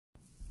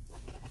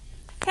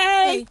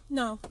Monday?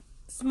 No.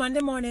 It's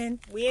Monday morning.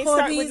 We ain't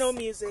starting with no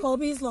music.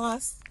 Kobe's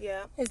lost.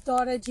 Yeah. His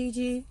daughter,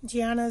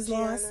 Gianna's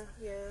lost.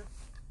 Yeah.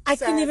 I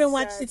couldn't even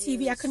watch the TV.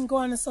 News. I couldn't go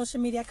on the social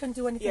media. I couldn't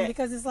do anything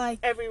because it's like...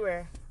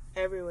 Everywhere.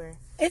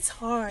 It's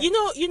hard.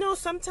 You know,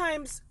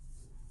 sometimes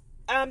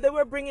they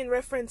were bringing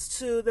reference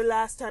to the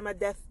last time a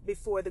death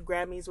before the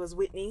Grammys was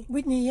Whitney.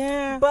 Whitney,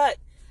 yeah. But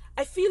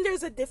I feel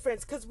there's a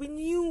difference because we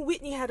knew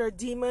Whitney had her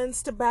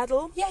demons to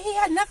battle. Yeah, he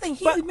had nothing.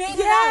 He made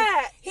it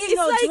out. He had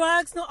no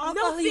drugs, no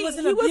alcohol. He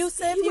wasn't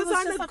abusive. He was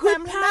on just a a good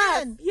family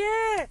path. man.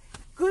 Yeah.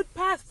 Good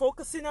path,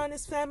 focusing on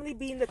his family,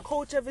 being the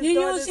coach of his You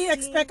daughter's usually team.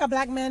 expect a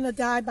black man to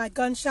die by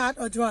gunshot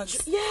or drugs.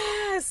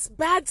 Yes,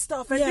 bad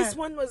stuff. And this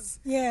one was...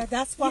 Yeah,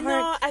 that's what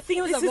I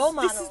think he was a role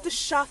model. This is the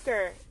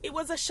shocker. It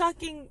was a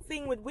shocking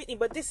thing with Whitney,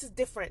 but this is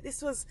different.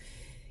 This was,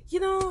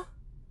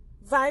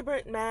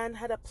 vibrant man,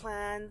 had a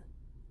plan,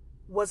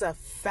 was a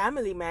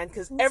family man,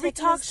 because every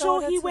talk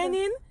show he went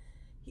in,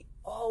 he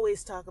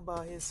always talked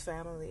about his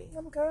family.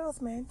 Them girls,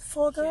 man.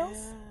 4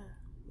 girls?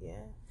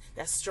 Yeah.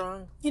 That's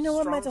strong. You know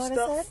what my daughter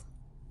stuff. said?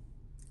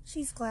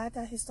 She's glad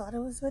that his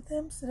daughter was with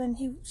him, so then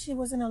she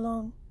wasn't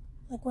alone.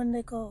 Like when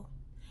they go.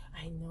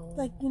 I know.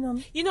 Like,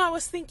 I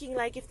was thinking,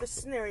 like, if the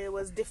scenario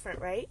was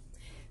different, right?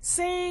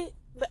 Say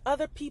the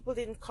other people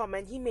didn't come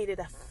and he made it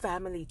a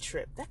family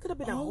trip. That could have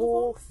been a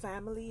whole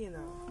family,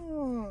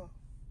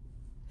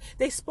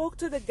 They spoke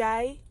to the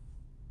guy,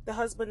 the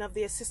husband of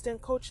the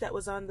assistant coach that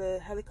was on the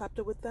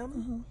helicopter with them.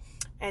 Mm-hmm.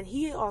 And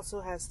he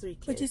also has 3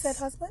 kids. But you said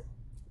husband?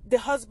 The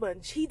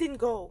husband, he didn't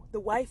go. The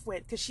wife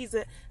went because she's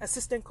an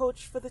assistant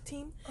coach for the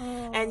team.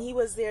 Oh. And he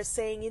was there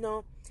saying,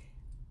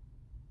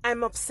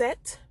 I'm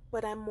upset,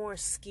 but I'm more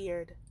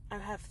scared. I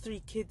have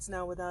 3 kids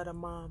now without a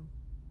mom.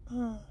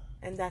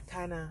 And that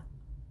kind of...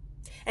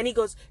 And he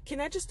goes, can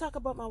I just talk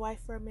about my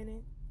wife for a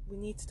minute? We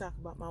need to talk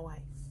about my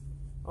wife.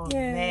 Oh,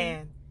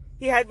 man.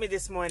 He had me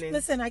this morning.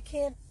 Listen, I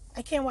can't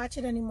watch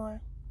it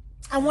anymore.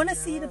 I want to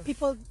see the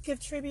people give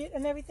tribute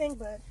and everything,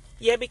 but...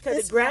 Yeah,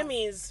 because the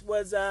Grammys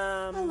was...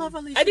 I love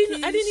Alicia I Keys.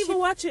 didn't even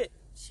watch it.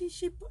 She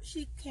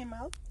came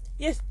out.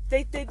 Yes,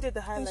 they did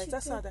the highlights. I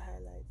saw the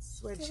highlights.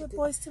 When she did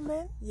Boys to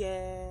Men.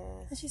 Yeah.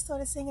 And she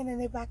started singing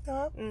and they backed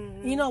her up.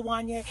 Mm-hmm. You know,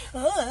 Wanya.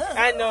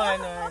 I know.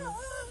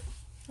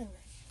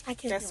 I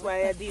can't. That's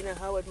why Adina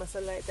Howard must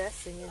have liked that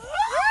singing.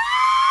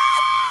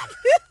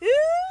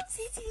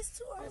 See, it's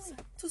too early.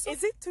 Too soon?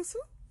 Is it too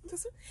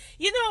soon?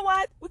 You know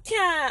what? We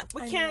can't.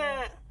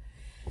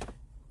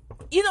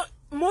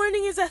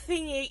 Morning is a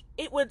thing.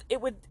 It would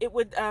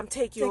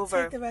take you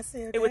over. Take the rest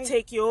of your day. It would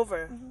take you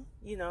over.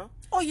 Mm-hmm.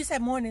 Oh, you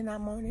said morning, not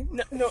morning.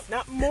 No,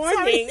 not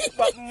morning,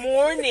 but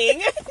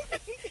morning.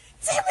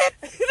 Damn it!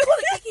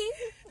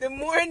 The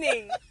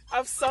morning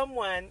of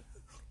someone.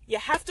 You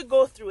have to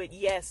go through it,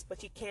 yes,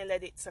 but you can't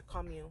let it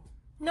succumb you.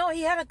 No,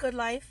 he had a good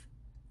life.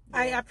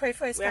 Yeah. I pray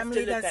for his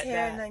family that's here,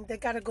 and they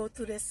got to go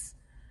through this.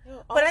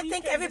 But I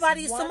think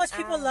everybody, so much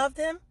people loved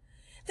him.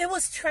 There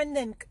was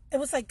trending. It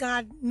was like,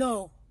 God,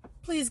 no.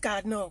 Please,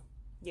 God, no.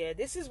 Yeah,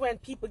 this is when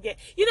people get...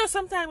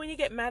 sometimes when you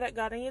get mad at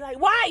God and you're like,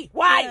 why? Yeah.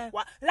 Why?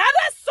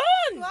 Lada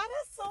son!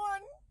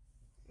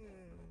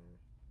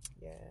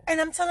 Yeah.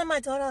 And I'm telling my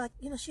daughter,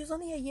 like, she was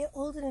only a year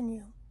older than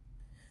you.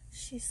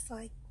 She's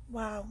like,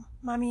 wow,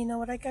 Mommy, you know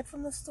what I get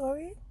from the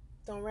story?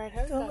 Don't ride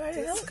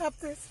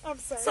helicopters. I'm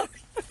sorry.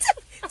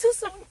 Too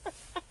soon.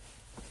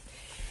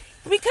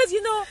 Because,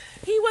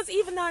 he was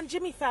even on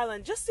Jimmy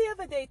Fallon just the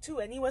other day, too,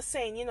 and he was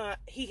saying,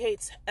 he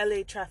hates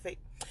LA traffic.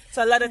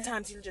 So a lot of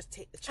times he'll just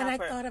take the chopper.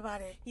 And I thought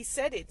about it. He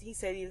said it. He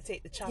said he'll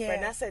take the chopper. Yeah.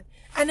 And I said...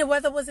 And the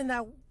weather wasn't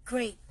that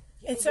great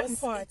in certain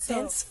parts.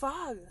 Dense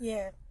fog.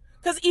 Yeah.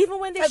 Because even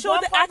when they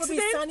showed the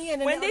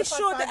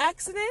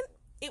accident,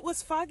 it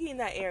was foggy in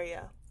that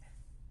area.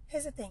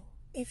 Here's the thing.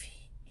 If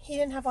he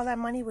didn't have all that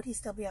money, would he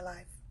still be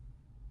alive?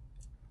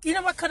 You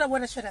know what? Coulda,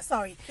 woulda, shoulda.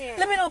 Sorry. Yeah.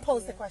 Let me not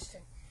pose the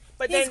question.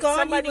 But He's then gone.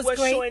 somebody was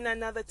great. showing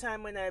another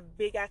time when a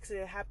big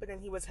accident happened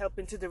and he was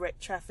helping to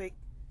direct traffic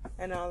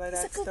and all of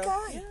that stuff. He's a good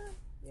guy.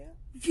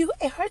 Yeah.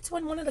 It hurts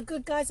when one of the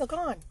good guys are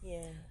gone.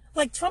 Yeah.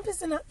 Like Trump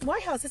is in the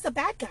White House. It's a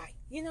bad guy.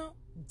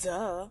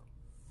 Duh.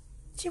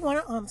 She won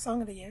a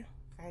Song of the Year.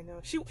 I know.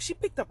 She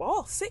picked up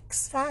all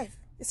 6. 5.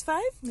 It's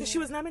 5? Because she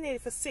was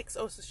nominated for 6.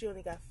 Oh, so she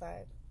only got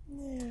 5.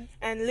 Yeah.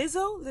 And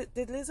Lizzo,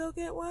 did Lizzo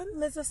get one?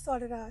 Lizzo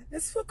started out.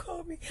 This will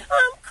call me.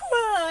 I'm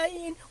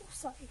crying. Oh,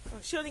 sorry. Oh,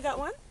 she only got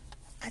 1?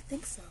 I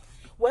think so.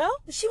 Well,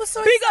 she was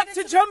so big up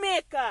to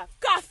Jamaica.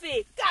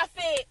 Coffee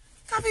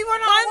won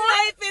one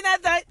life in a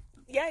day.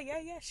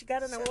 Yeah. She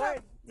got an award.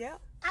 Up. Yeah.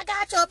 I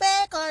got your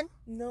bacon.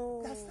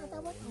 No. That's not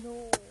that one?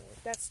 No.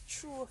 That's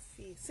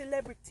trophy.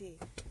 Celebrity.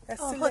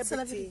 That's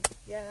celebrity.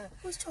 Yeah.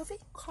 Who's trophy?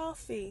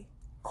 Coffee.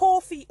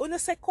 When they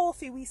say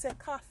coffee, we say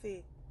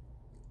coffee.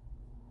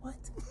 What?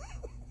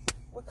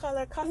 We call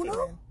her coffee,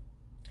 Uno? man.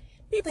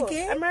 People,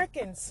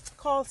 Americans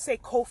say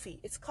coffee.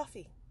 It's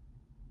coffee.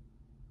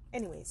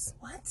 Anyways.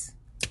 What?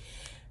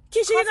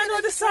 Keisha, you don't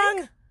know the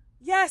song?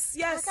 Yes.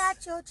 I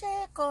got your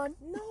check on.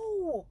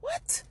 No.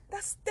 What?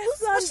 That's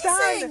what she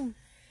done. sing?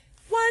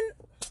 One.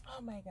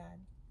 Oh my God.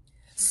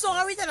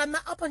 Sorry that I'm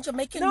not up on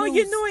Jamaican No, news.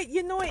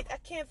 you know it. I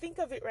can't think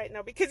of it right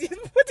now because you're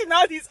putting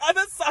all these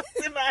other songs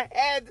in my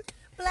head.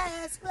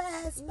 Blast,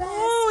 blast, blast.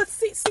 No,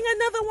 sing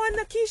another one,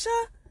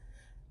 Nakisha.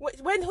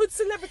 When Hood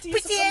Celebrity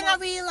used to Pretty come in a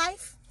real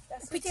life.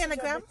 That's Pretty Hood in a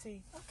gram.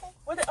 Celebrity. Okay.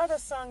 What the other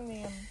song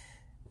name?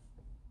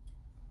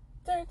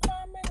 Third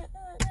time minute,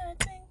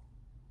 thing.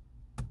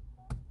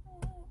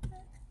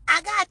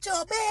 I got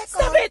your back.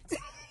 Stop it!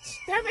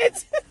 Damn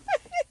it!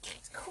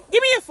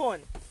 Give me your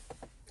phone.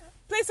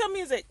 Play some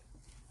music.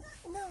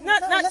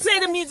 Not play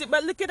the music,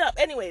 but look it up.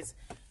 Anyways,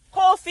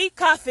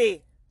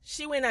 Coffee.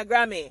 She win a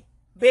Grammy.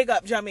 Big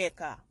up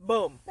Jamaica.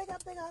 Boom. Big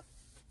up. Blah,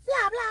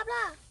 blah,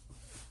 blah.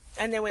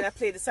 And then when I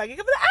play the song, you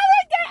go, oh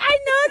my God, I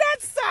know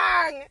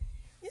that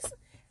song.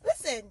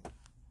 Listen,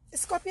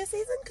 it's Scorpio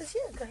season because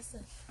you're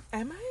aggressive.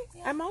 Am I?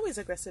 Yeah. I'm always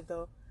aggressive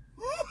though.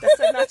 That's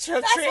a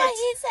natural That's trait. what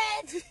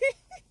he said.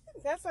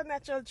 That's a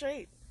natural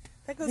trait.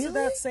 That goes Really?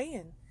 without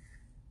saying.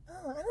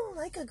 Oh, I don't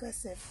like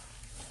aggressive.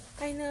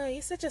 I know,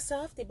 you're such a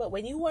softie, but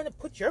when you want to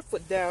put your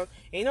foot down,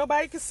 ain't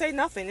nobody can say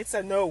nothing. It's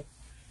a no.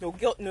 No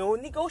guilt, no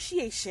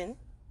negotiation.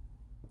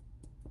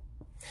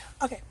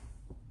 Okay.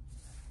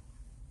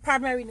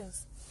 Primary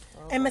news.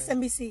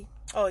 MSNBC.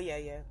 Oh, yeah.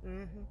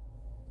 Mm-hmm.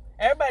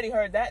 Everybody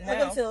heard that now.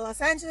 Welcome to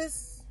Los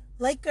Angeles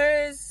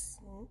Lakers.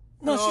 No,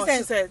 No, she she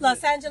said said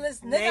Los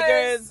Angeles niggers.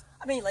 niggers.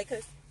 I mean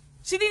Lakers.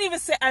 She didn't even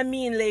say, I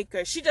mean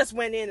Lakers. She just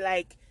went in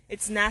like,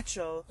 it's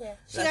natural. Yeah,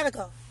 she Like, gotta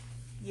go.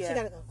 Yeah. She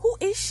gotta go. Who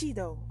is she,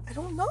 though? I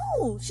don't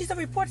know. She's a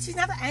reporter. She's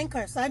not an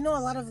anchor. So I know a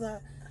lot of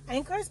the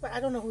anchors, but I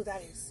don't know who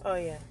that is. Oh,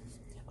 yeah.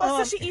 Oh,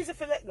 Um, so she easy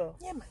for let go.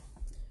 Yeah, man.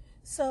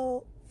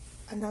 So,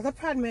 another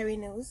primary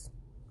news.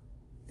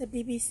 The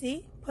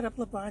BBC put up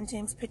LeBron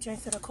James' picture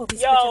instead of Kobe's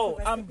picture. Yo, for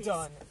Rest I'm in Peace.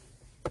 done.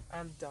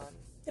 I'm done.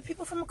 The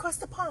people from across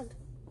the pond.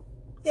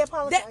 They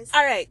apologize.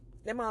 All right.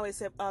 Them always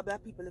say,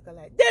 black people look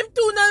alike. Them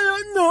two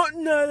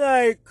not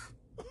alike.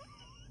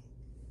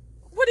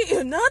 What are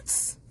you,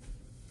 nuts?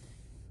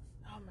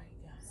 Oh, my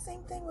God.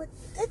 Same thing with...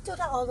 They do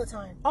that all the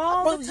time.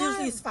 All But the time.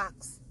 usually it's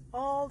Fox.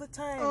 All the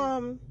time.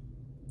 Um...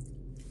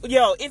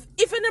 Yo,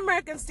 if an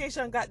American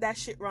station got that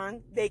shit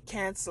wrong, they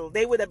canceled.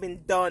 They would have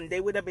been done.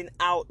 They would have been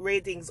out.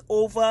 Ratings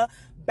over,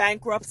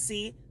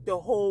 bankruptcy, the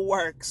whole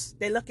works.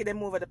 They lucky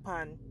them over the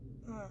pond.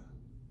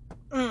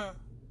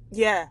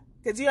 Yeah,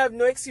 because you have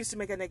no excuse to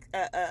make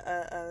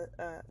a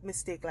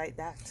mistake like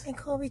that. And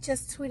Kobe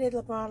just tweeted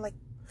LeBron like,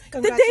 day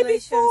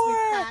congratulations,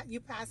 before. you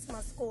passed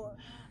my score.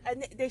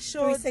 And they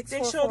showed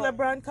 3644.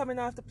 LeBron coming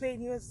off the plane.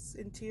 He was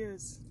in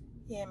tears.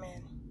 Yeah,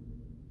 man.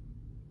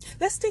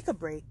 Let's take a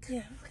break. Yeah,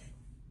 okay.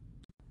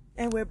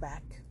 And we're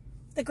back.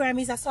 The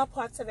Grammys, I saw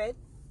parts of it.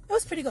 It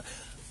was pretty good.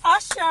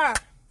 Usher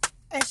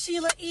and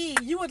Sheila E.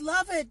 You would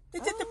love it. They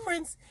did the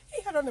Prince.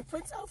 He had on the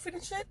Prince outfit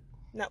and shit.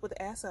 Not with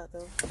the ass out,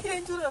 though. He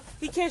didn't do the...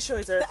 He can't show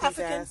his The earthly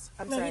African? ass.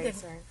 I'm No, he sorry. didn't.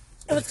 Sorry.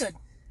 It was good.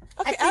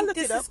 Okay, I I'll think look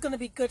this it up. is going to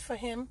be good for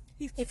him.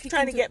 He's he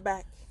trying can to get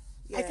back.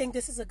 Yeah. I think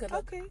this is a good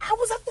look. Okay. I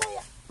was up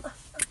there.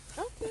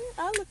 Okay,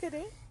 I'll look at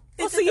it.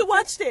 They Oh, did so you the-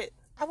 watched it?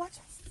 I watched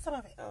some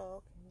of it. Oh,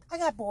 okay. I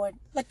got bored.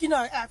 Like, you know,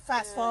 I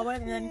fast forward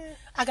and then Yeah.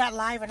 I got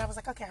live and I was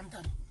like, okay, I'm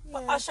done.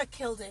 But Yeah. Usher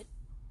killed it.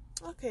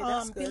 Okay,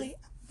 that's good.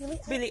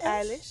 Billie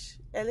Eilish.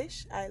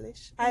 Eilish.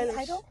 Billie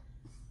Idol?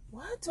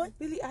 What? What?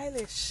 Billie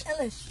Eilish.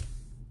 Eilish.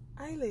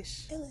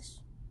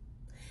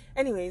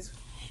 Anyways,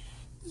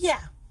 Yeah.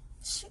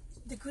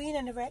 The green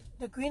and the red,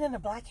 the green and the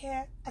black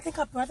hair. I think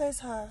her brother's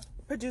her.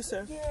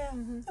 producer. Yeah.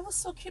 It was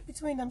so cute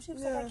between them. She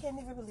was like, Yeah. I can't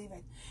even believe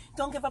it.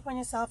 Don't give up on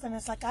yourself. And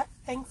it's like, I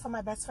thank for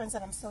my best friends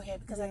that I'm still here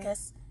because I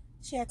guess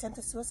she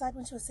attempted suicide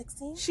when she was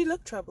 16. She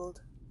looked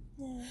troubled.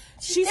 Yeah.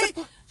 She's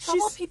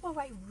Trouble people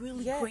write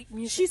really great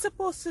music. She's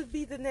supposed to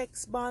be the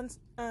next Bond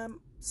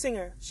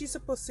singer. She's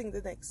supposed to sing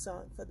the next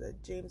song for the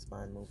James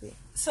Bond movie.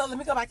 So let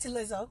me go back to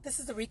Lizzo. This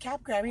is the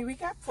recap, Grammy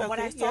recap for what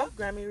I saw. Yeah,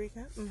 Grammy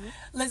recap.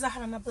 Lizzo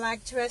had on a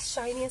black dress,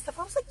 shiny and stuff.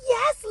 I was like,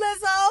 yes,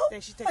 Lizzo.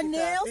 Then she took her it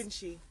nails. off, didn't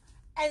she?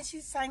 And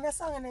she sang that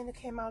song, and then it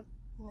came out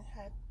and it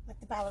had like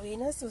the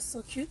ballerinas. It was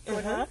so cute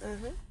for her.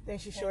 Then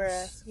she showed her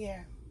ass. Yeah.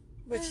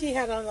 But she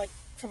had on like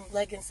some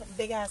leggings, some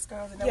big ass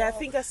girls. And they Yeah, I were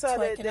think I saw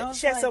twerking. I that. was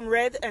She had like, some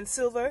red and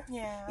silver.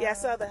 Yeah. Yeah, I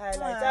saw the highlights.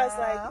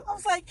 I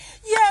was like,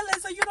 yeah,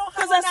 Lizzo, you don't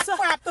have because on that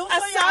crap. Don't show I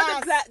your saw ass.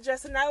 the black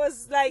dress and I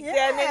was like, Yeah.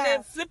 yeah, and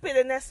then flip it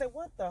and I said,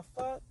 what the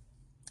fuck?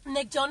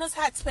 Nick Jonas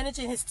had spinach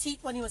in his teeth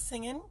when he was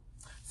singing.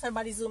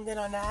 Somebody zoomed in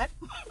on that.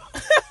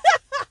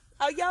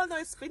 How y'all know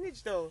it's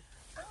spinach though?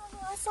 I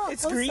don't know. I saw a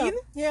It's close-up. green?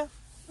 Yeah, it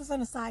was on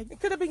the side. It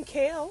could have been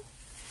kale.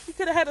 You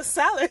could have had a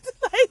salad.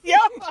 Like, yo,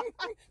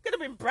 could have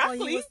been Oh,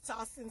 broccoli. he was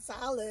tossing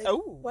salad. Oh.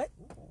 What?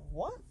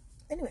 What?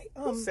 Anyway,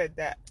 Who said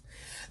that?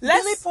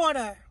 Billy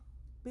Porter.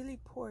 Billy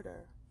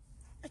Porter.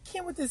 I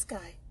can't with this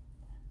guy.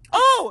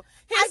 Oh,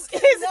 his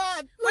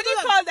cannot. what do you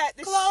Look, call that?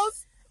 The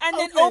close and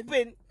then open.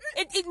 open.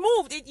 It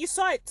moved. You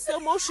saw it slow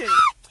motion.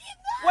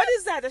 What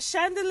is that? A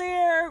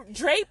chandelier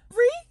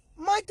drapery?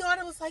 My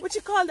daughter was like, What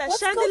you call that? What's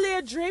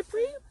Chandelier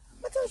drapery?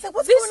 my daughter was like,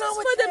 what's This going on is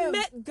with for the him?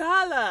 Met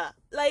Gala.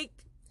 Like,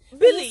 He's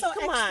Billy, so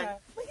come extra. on.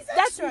 But he's That's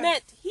extra.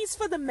 Met. He's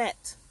for the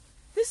Met.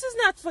 This is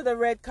not for the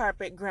red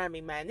carpet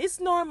Grammy, man. It's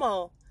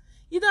normal.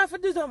 You don't have to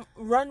do some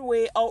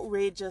runway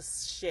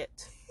outrageous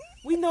shit.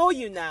 We know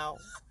you now.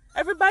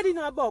 Everybody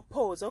know about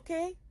Pose,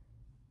 okay?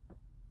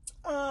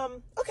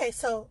 Okay,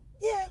 so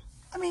yeah,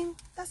 I mean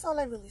that's all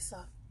I really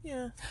saw.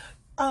 Yeah.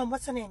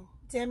 What's her name?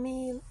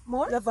 Demi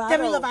Lovato.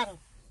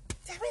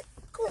 Damn it,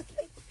 good.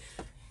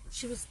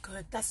 She was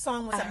good. That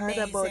song was amazing. I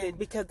heard about it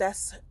because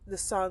that's the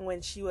song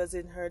when she was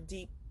in her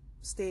deep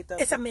state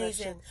of It's depression.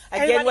 amazing.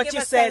 Again, what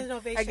you said.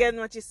 Again,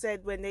 what you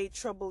said. When they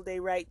trouble, they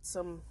write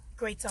some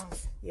great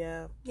songs.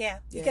 Yeah. Yeah.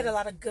 You get a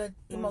lot of good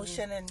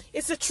emotion and.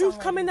 It's the truth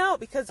coming out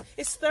because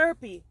it's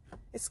therapy.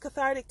 It's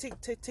cathartic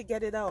to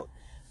get it out.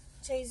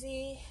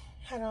 Jay-Z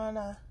had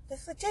on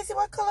this like, Jay-Z,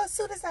 what color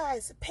suit is that?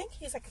 Is it pink?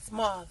 He's like, it's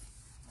mauve.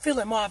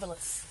 Feeling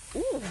marvelous.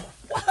 Ooh.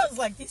 I was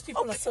like, these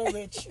people are so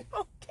rich.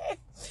 Okay.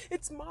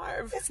 It's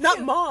Marv. It's not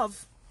cute.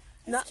 Mauve.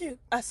 It's cute.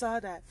 I saw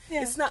that.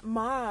 Yeah. It's not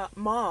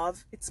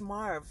Mauve. It's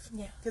Marv.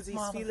 Yeah. Because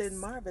he's feeling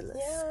marvelous.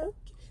 Yeah.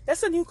 Okay.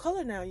 That's a new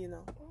color now, you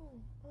know.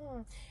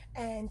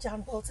 And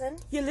John Bolton.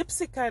 Your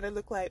lipstick kind of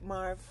look like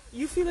Marv.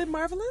 You feeling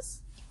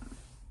marvelous?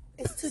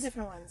 It's two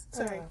different ones.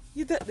 Sorry.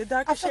 You the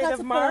darker shade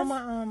of Marv? I forgot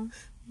to put on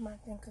my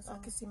thing because I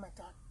can see my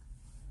dog.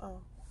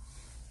 Oh.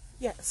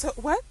 Yeah. So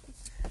what?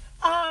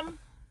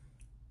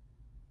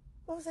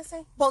 What was I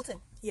saying? Bolton.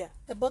 Yeah.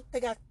 The book,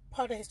 they got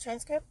part of his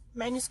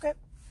manuscript.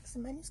 Is it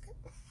manuscript?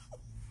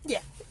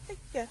 Yeah.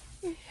 Yeah.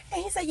 And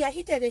he said, yeah,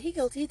 he did it. He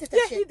guilty. He did that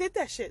shit. Yeah, he did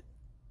that shit.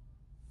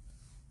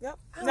 Yep.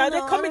 Now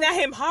they're coming at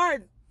him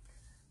hard.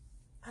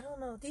 I don't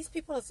know. These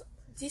people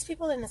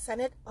in the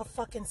Senate are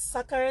fucking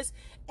suckers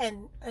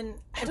and I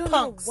don't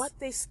punks. know what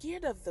they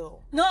scared of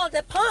though. No,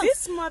 they're punks.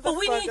 This motherfucker but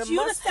we need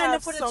you to stand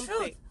up for the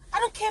truth. I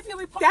don't care if you're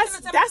Republican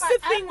or Democrat. That's the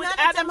thing with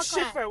Adam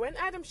Schiffer. When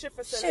Adam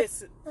Schiffer said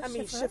this,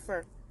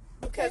 Schiffer.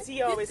 Because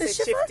he always said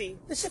shifty.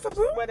 The Schiffer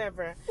brew?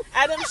 Whatever.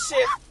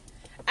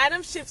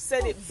 Adam Schiff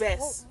said it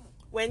best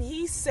when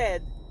he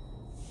said,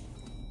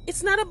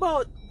 it's not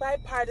about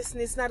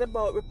bipartisan, it's not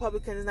about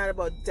Republican, it's not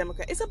about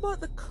Democrat. It's about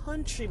the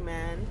country,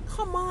 man.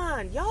 Come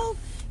on. Y'all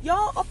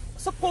are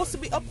supposed to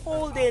be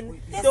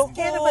upholding the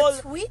whole... of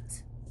a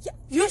tweet? Yeah.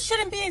 You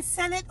shouldn't be in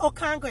Senate or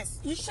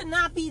Congress. You should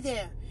not be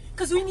there.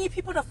 Because we need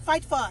people to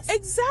fight for us.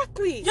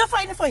 Exactly. You're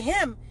fighting for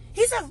him.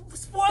 He's a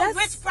spoiled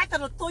rich brat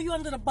that'll throw you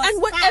under the bus. And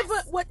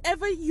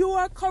whatever you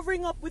are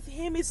covering up with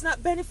him is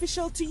not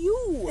beneficial to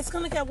you. It's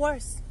gonna get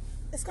worse.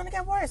 It's gonna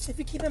get worse if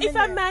you keep him in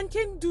there. If a man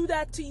can do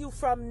that to you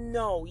from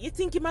no, you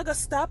think him gonna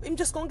stop? Him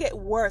just gonna get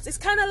worse. It's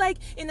kind of like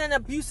in an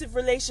abusive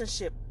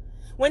relationship.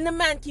 When the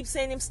man keeps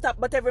saying him stop,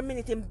 but every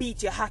minute him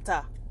beat you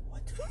hotter.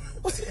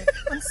 What?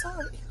 I'm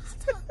sorry.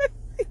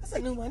 That's a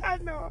new one. I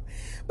know.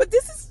 But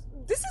this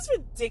is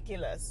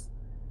ridiculous.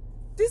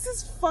 This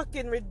is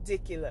fucking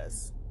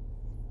ridiculous.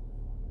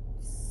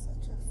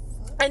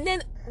 And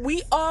then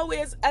we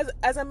always,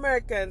 as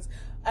Americans,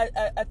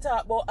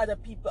 talk about other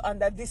people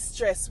under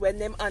distress when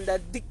them under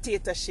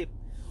dictatorship.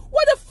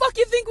 What the fuck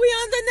you think we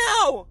under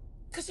now?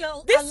 Because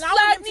you're this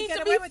flag needs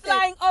to be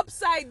flying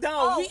upside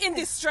down. We in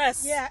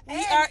distress. Yeah,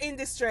 we are in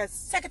distress.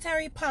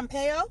 Secretary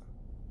Pompeo,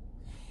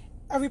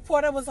 a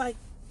reporter was like,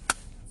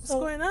 "What's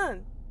going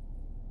on?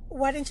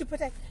 Why didn't you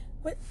protect?"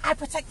 I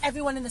protect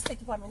everyone in the State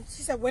Department.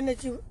 She said, "When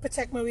did you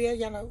protect Maria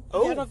Yanovac?"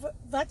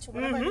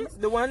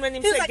 The one when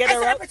he said, like, "Get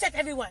her up." I protect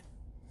everyone.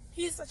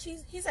 He's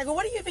like, well,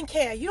 what do you even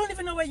care? You don't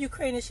even know where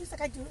Ukraine is. She's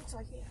like, I do. It's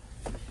like,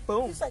 yeah.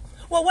 Boom. He's like,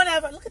 well,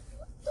 whatever. Look at.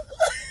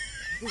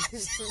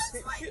 She's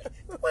like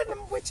one of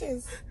them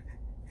witches.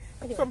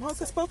 Anyway, from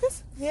Hocus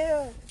Pocus?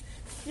 Yeah.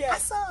 Yeah. I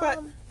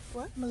saw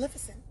what?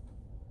 Maleficent.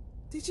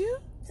 Did you?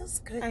 It was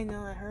good. I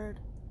know. I heard.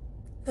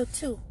 The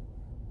two.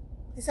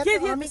 Is that the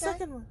army the guy?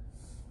 second one.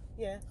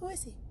 Yeah. Who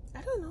is he?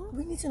 I don't know.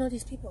 We need to know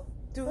these people.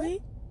 Do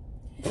we?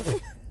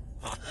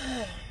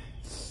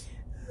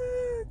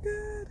 Oh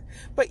God.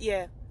 But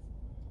yeah.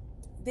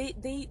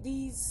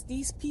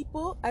 These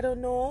people, I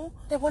don't know.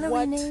 They want to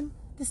rename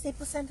the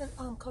Staples Center,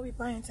 Kobe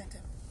Bryant Center.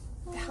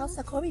 The house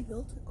that Kobe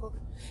built.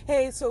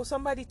 Hey, so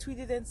somebody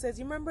tweeted and says,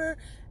 you remember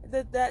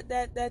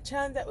that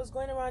chant that was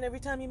going around every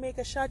time you make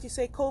a shot, you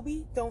say,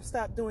 Kobe, don't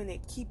stop doing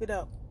it. Keep it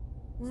up.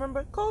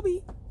 Remember Kobe?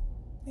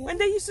 Yeah. When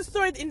they used to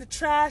throw it in the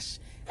trash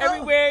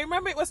everywhere.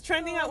 Remember it was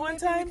trending at one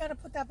time? You got to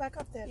put that back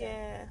up there.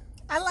 Yeah. Then.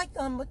 I liked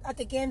at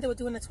the game they were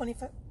doing a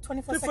 24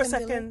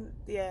 second.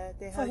 Yeah,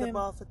 they held the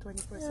ball for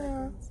 24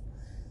 seconds.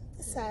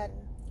 It's sad.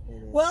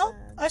 Well,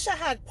 sad. Usher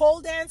had pole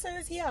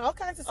dancers. He had all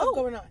kinds of stuff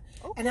going on.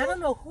 Okay. And I don't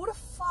know who the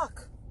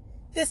fuck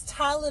this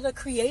Tyler, the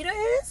Creator,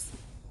 is.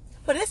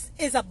 But this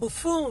is a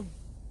buffoon.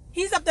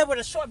 He's up there with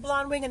a short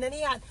blonde wing. And then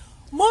he had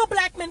more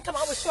black men come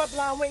out with short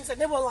blonde wings. And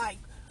they were like,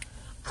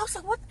 I was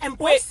like, what? And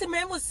Boyz II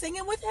Men was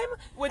singing with him?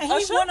 With and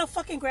Usher? He won a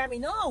fucking Grammy.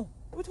 No.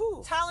 With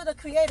who? Tyler, the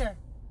Creator.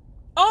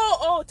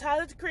 Oh,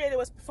 Tyler, the Creator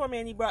was performing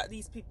and he brought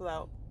these people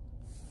out.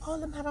 All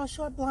of them had on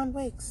short blonde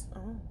wigs.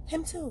 Oh.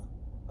 Him too.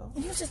 Oh.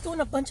 And he was just doing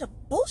a bunch of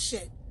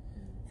bullshit.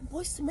 And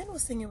Boyz II Men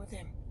was singing with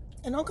him.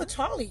 And Uncle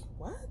Charlie.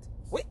 What?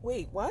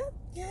 Wait, what?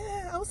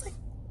 Yeah, I was like,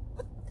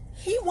 what?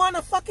 He won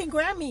a fucking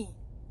Grammy.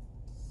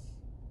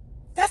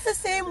 That's the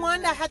same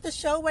one that had the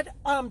show where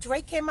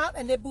Drake came out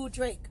and they booed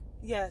Drake.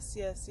 Yes.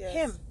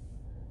 Him.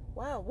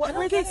 Wow. What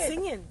were they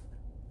singing?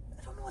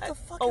 I don't know what the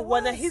fuck it was.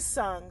 One of his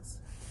songs.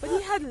 But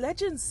he had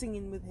legends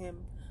singing with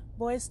him.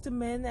 Boyz II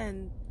Men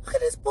and... Look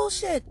at this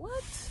bullshit.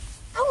 What?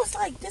 I was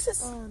like, this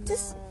is...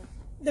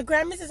 The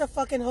Grammys is a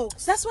fucking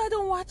hoax. That's why I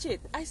don't watch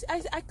it.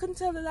 I couldn't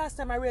tell the last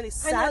time I really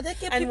sat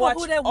and and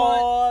watched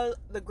all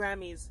the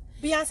Grammys.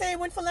 Beyonce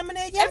went for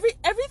Lemonade yet?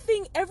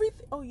 Everything.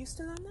 Oh, you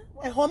still on that?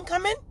 What? And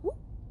Homecoming?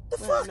 The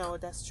fuck? No,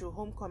 that's true.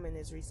 Homecoming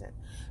is recent.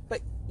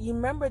 But you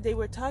remember they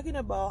were talking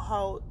about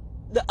how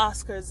the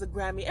Oscars, the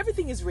Grammy,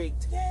 everything is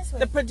rigged. Yes,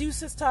 the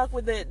producers talk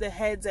with the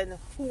heads and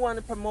who want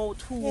to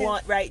promote, who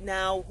want right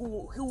now,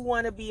 who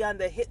want to be on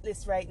the hit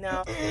list right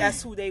now.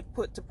 That's who they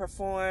put to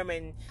perform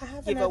and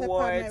give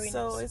awards.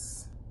 So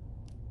it's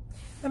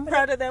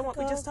prouder than what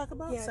we just talked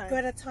about. Yeah,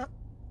 Greta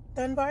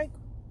Thunberg.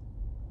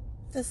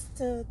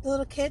 The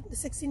little kid, the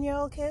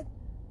 16-year-old kid.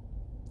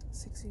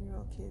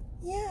 16-year-old kid.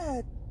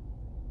 Yeah.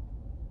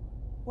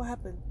 What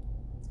happened?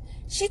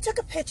 She took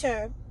a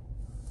picture.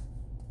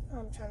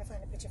 I'm trying to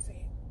find a picture for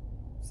you.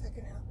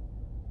 Second help.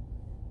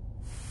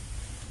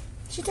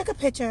 She took a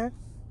picture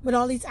with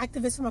all these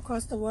activists from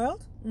across the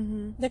world.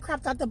 Mm-hmm. They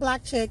cropped out the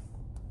black chick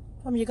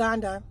from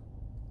Uganda.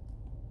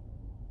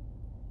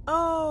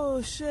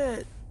 Oh,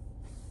 shit.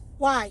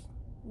 Why?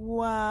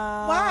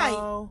 Wow.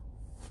 Why?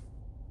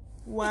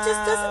 Wow. It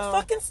just doesn't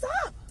fucking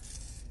stop.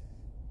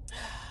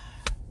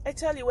 I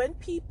tell you, when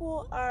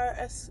people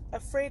are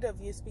afraid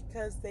of you, it's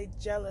because they're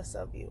jealous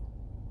of you.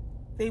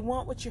 They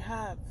want what you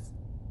have.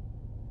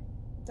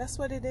 That's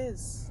what it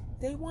is.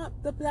 They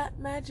want the black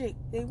magic.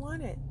 They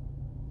want it.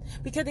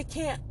 Because they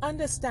can't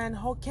understand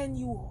how can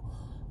you...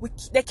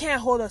 they can't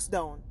hold us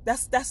down.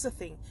 That's the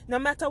thing. No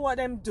matter what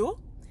them do,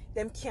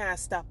 them can't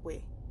stop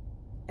we.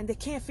 And they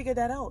can't figure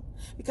that out.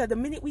 Because the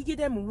minute we give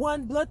them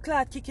one blood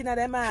clot kicking at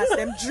them ass,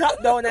 them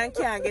drop down and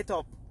can't get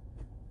up.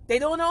 They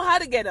don't know how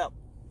to get up.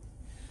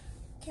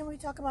 Can we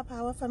talk about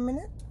Power for a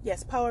minute?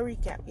 Yes, Power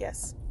recap,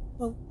 yes.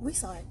 Well, we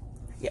saw it.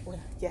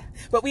 Yeah.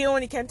 But we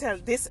only can tell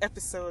this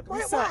episode.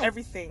 We saw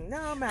everything.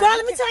 No, man. Girl,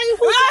 let me tell you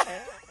who.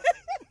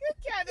 You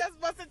can't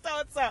just bust it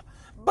out, sir.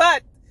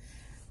 But,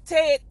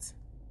 Tate.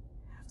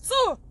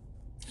 So,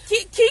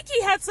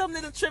 Kiki had some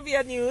little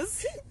trivia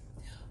news.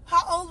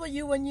 How old were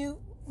you when you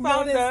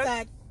noticed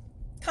that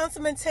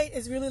Councilman Tate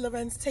is really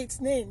Lorenz Tate's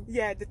name?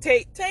 Yeah, the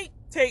Tate.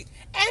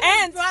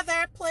 And his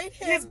brother played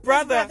his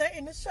brother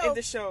in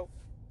the show.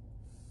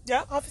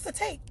 Yep. Officer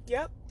Tate.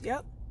 Yep.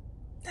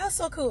 That was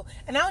so cool.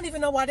 And I don't even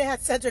know why they had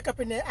Cedric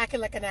up in there acting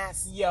like an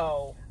ass.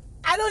 Yo.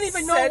 I don't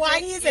even know why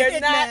he's a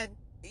hitman.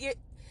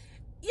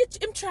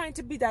 I'm trying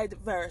to be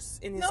diverse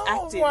in his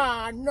acting.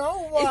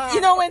 No one. You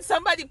know when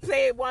somebody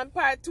play one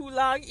part too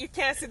long, you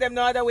can't see them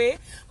no other way.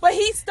 But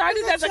he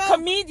started as a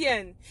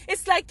comedian.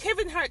 It's like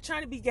Kevin Hart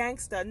trying to be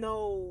gangster.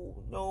 No,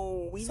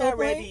 we not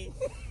ready.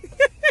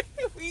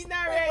 We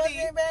not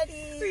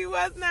ready. We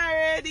was not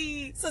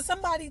ready. So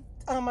somebody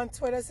on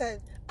Twitter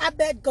said, I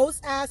bet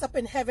Ghost ass up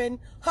in heaven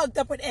hugged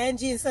up with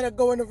Angie instead of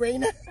going to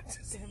Raina.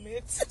 Damn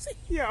it.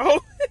 Yo.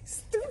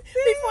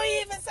 Before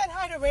he even said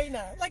hi to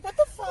Raina. Like, what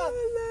the fuck?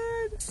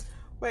 Oh, Lord.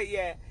 But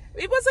yeah,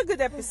 it was a good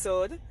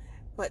episode.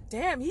 But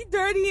damn, he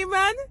dirty,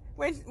 man.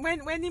 When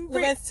him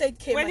Lorenz Tate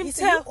came out, he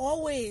said, you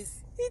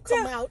always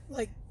come out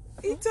like...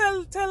 He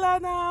tell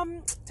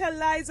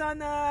lies on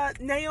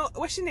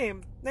what's your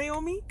name?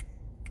 Naomi?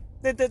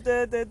 I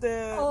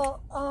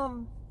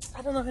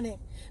don't know her name.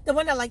 The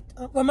one that liked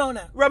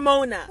Ramona. What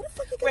the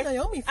fuck you get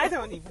Naomi from? I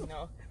don't even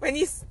know. When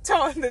he's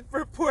telling the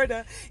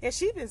reporter,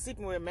 she's been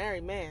sleeping with a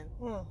married man.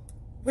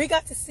 We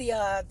got to see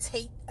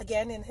Tate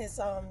again in his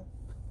And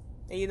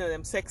you know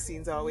them sex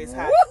scenes always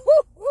hot.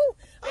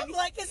 I'm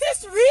like, is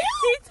this real?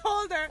 He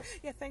told her,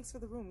 yeah, thanks for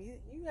the room.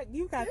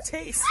 You got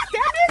taste.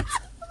 Damn it.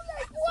 I'm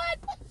like, what?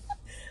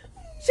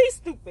 She's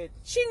stupid.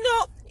 She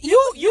know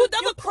you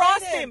double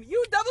crossed him.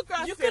 You double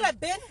crossed him. You could have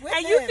been with him.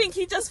 And you think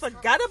he just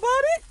forgot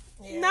about it?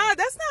 Yeah. Nah,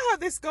 that's not how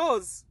this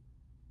goes.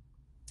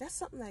 That's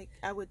something like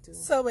I would do.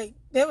 So wait,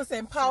 they were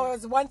saying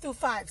Powers 1 through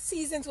 5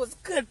 seasons was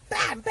good.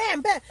 Bam,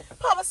 bam, bam.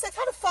 Power 6.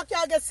 How the fuck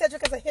y'all get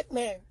Cedric as a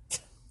hitman?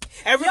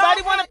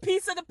 Everybody want a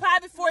piece of the pie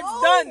before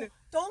it's done.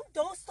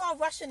 Don't start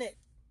rushing it.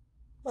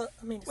 Well,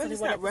 I mean,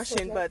 it's not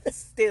rushing, but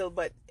still.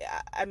 But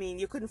I mean,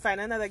 you couldn't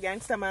find another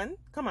gangster man.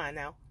 Come on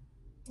now.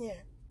 Yeah.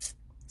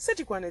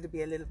 Cedric wanted to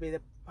be a little bit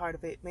a part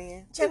of it,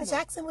 man. Janet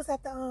Jackson was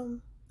at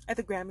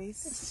the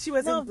Grammys. She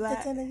was in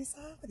black. The dinner you saw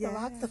with the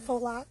locks, the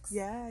faux locks.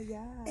 Yeah.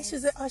 And she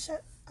was at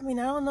Usher. I mean,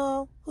 I don't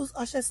know who's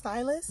Usher's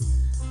stylist.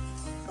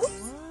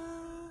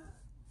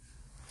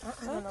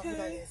 I don't know who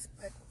that is,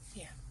 but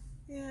yeah.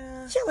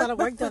 Yeah. She had a lot of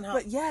work done, huh?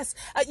 But yes.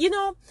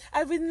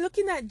 I've been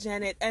looking at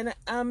Janet and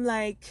I'm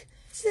like...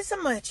 She's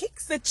some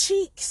cheeks. The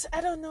cheeks.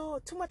 I don't know.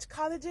 Too much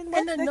collagen. What?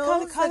 And the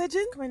nose. Call it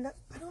collagen?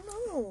 I don't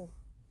know.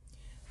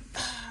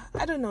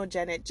 I don't know,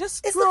 Janet.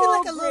 Just it's looking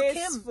like a little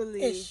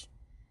Kim-ish.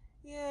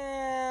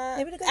 Yeah.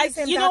 Maybe they're the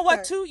same know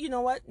what, too? You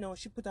know what? No,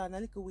 she put on a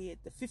little weight.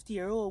 The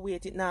 50-year-old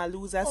weight, it now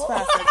lose as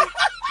fast as it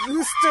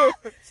Used to.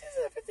 She's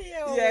a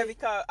 50-year-old. Yeah,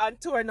 because on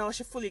tour now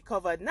she fully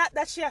covered. Not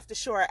that she have to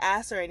show her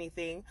ass or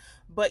anything,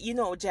 but you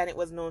know Janet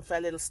was known for a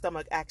little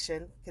stomach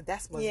action. Cause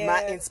that was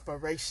my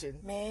inspiration.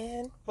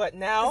 Man. But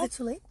now... Is it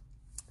too late?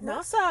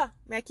 No, sir.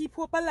 May I keep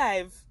hope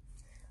alive.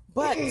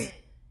 But I'm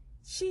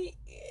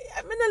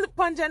gonna look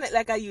upon Janet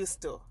like I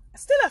used to.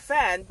 Still a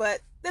fan,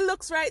 but the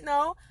looks right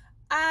now,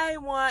 I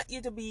want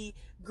you to be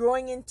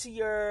growing into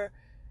your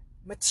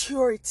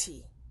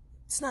maturity.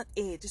 It's not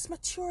age, it's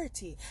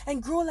maturity.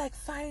 And grow like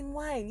fine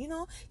wine, you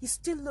know? You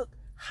still look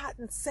hot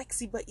and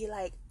sexy, but you're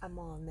like, I'm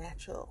all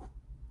natural.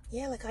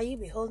 Yeah, like how you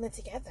be holding it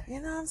together.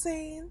 You know what I'm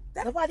saying?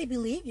 Nobody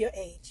believe your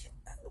age.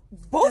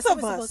 Both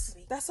of us.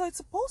 That's how it's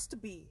supposed to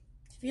be.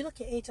 If you look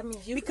your age, I mean,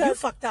 you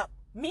fucked up.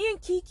 Me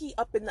and Kiki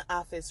up in the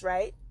office,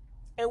 right?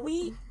 And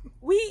we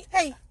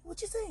Hey,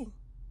 what you saying?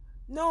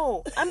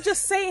 No, I'm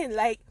just saying,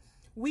 like,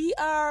 we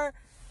are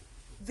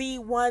the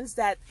ones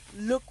that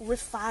look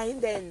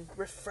refined and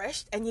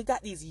refreshed, and you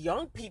got these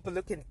young people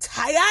looking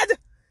tired.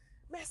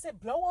 Man, I said,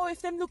 blow out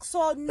if them look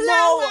so blow no.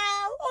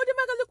 Out. Oh, them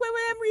gonna look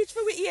where them reach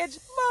for we age.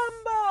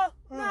 Mamba.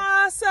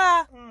 Nah,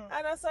 sir.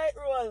 And I saw it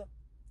roll.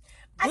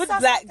 Good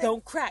black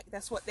don't crack.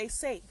 That's what they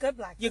say. Good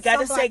black. You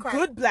gotta say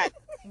good black.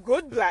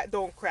 Good black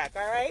don't crack,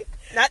 all right?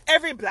 Not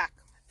every black.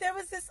 There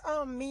was this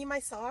meme I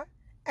saw.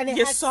 And it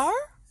you saw?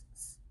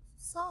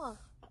 Saw.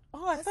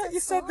 Oh, I thought you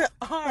said the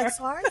R. Like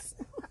SARS?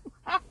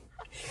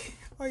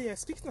 Oh yeah,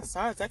 speaking of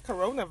SARS, that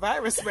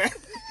coronavirus, man.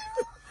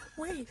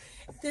 Wait,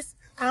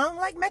 I don't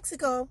like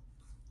Mexico,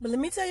 but let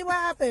me tell you what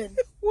happened.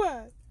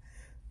 What?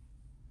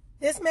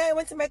 This man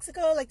went to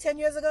Mexico like 10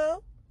 years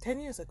ago. 10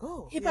 years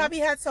ago? He probably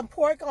had some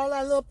pork, all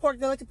that little pork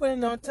they like to put in.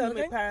 Don't tell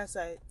me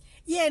parasite.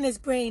 Yeah, in his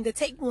brain, the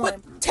tapeworm.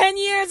 But 10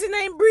 years in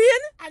his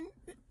brain?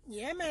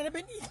 Yeah, man, I've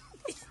been...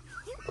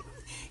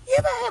 You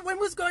ever had when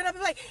we was growing up,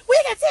 like,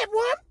 we got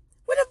tapeworm?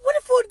 Where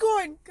the food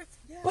going?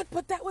 Yeah.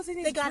 But that was in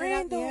his brain, it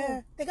out, though.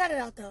 Yeah, they got it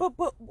out, though.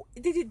 But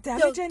did it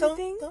damage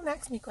anything? Don't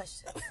ask me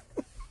questions.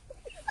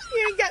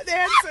 You ain't got the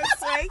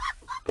answers, right?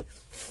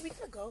 We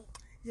could go.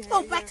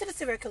 Yeah, back to the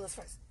serial killers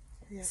first.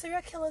 Yeah.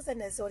 Serial killers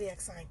and their zodiac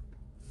sign.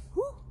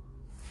 Who?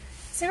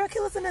 Serial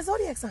killers and their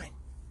zodiac sign.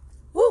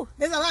 Woo,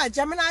 there's a lot of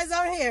Geminis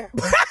out here.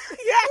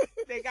 Yeah,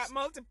 they got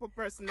multiple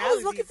personalities. I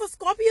was looking for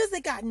Scorpios.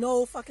 They got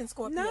no fucking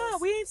Scorpios. No,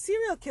 we ain't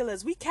serial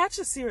killers. We catch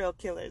the serial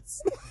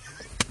killers.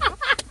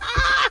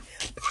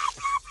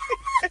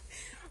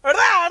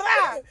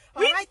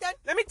 Alright then.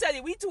 Let me tell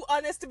you, we too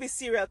honest to be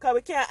serial because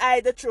we can't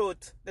hide the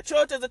truth. The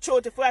truth is the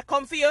truth. If I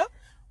come for you,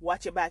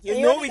 watch your back.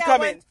 You know we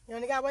coming. You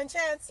only got one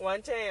chance.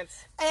 One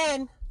chance.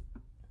 And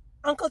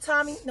Uncle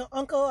Tommy, no,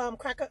 Uncle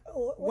Cracker.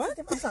 What?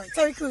 I'm sorry,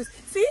 Terry Crews.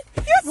 See?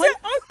 You said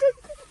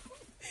Uncle.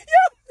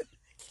 Yep.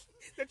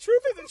 The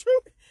truth is the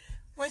truth.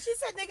 When she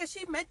said nigga,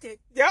 she meant it.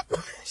 Yep,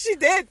 she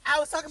did. I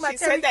was talking about she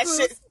Terry said that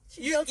Crews.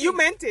 shit. You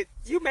meant it.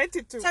 You meant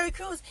it too. Terry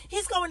Crews,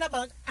 he's going up.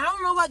 I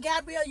don't know what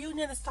Gabrielle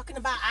Union is talking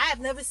about. I have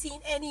never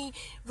seen any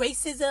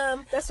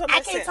racism. That's what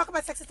I said. can't talk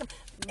about sexism.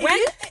 When?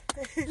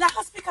 Let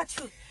her speak her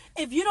truth.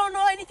 If you don't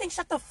know anything,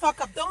 shut the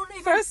fuck up. Don't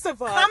even First of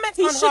all, comment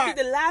he on should her.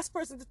 be the last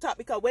person to talk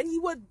because when he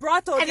was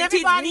brought out And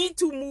the Me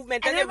Too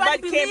movement and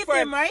everybody came for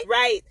him, right?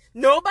 Right.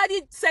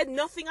 Nobody said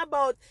nothing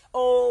about,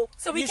 so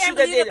we can't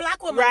believe a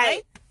black woman,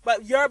 right?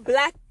 But your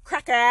black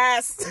cracker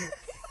ass.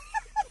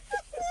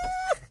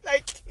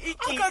 Like,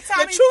 Kiki.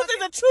 The truth is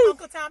the truth.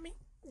 Uncle Tommy.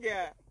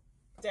 Yeah.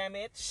 Damn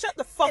it. Shut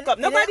the fuck up.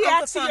 Nobody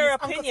asks you your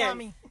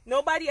opinion.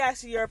 Nobody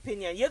asks you your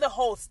opinion. You're the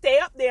host. Stay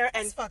up there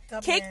and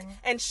kick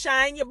and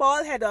shine your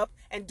bald head up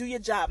and do your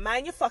job.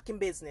 Mind your fucking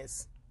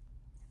business.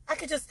 I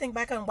could just think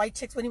back on White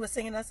Chicks when he was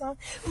singing that song.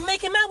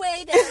 Making my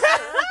way down.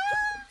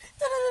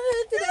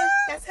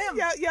 That's him.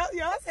 Yeah.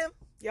 That's him.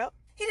 Yep.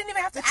 He didn't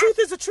even have to The truth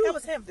is the truth. That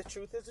was him. The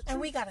truth is the truth.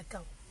 And we gotta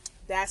go.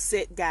 That's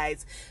it,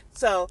 guys.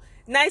 So,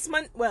 nice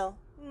month. Well,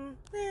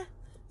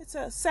 it's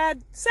a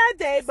sad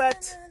day,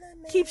 but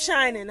keep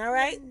shining, all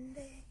right?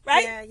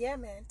 Right? Yeah,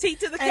 man. T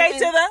to the K to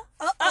the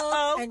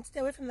uh-oh. And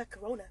stay away from the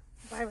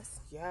coronavirus.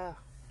 Yeah.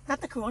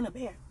 Not the corona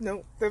bear.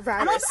 No, the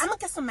virus. I'm gonna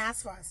get some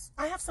masks for us.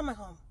 I have some at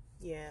home.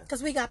 Yeah.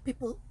 Because we got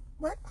people.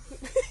 What?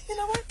 You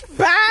know what?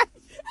 Bye.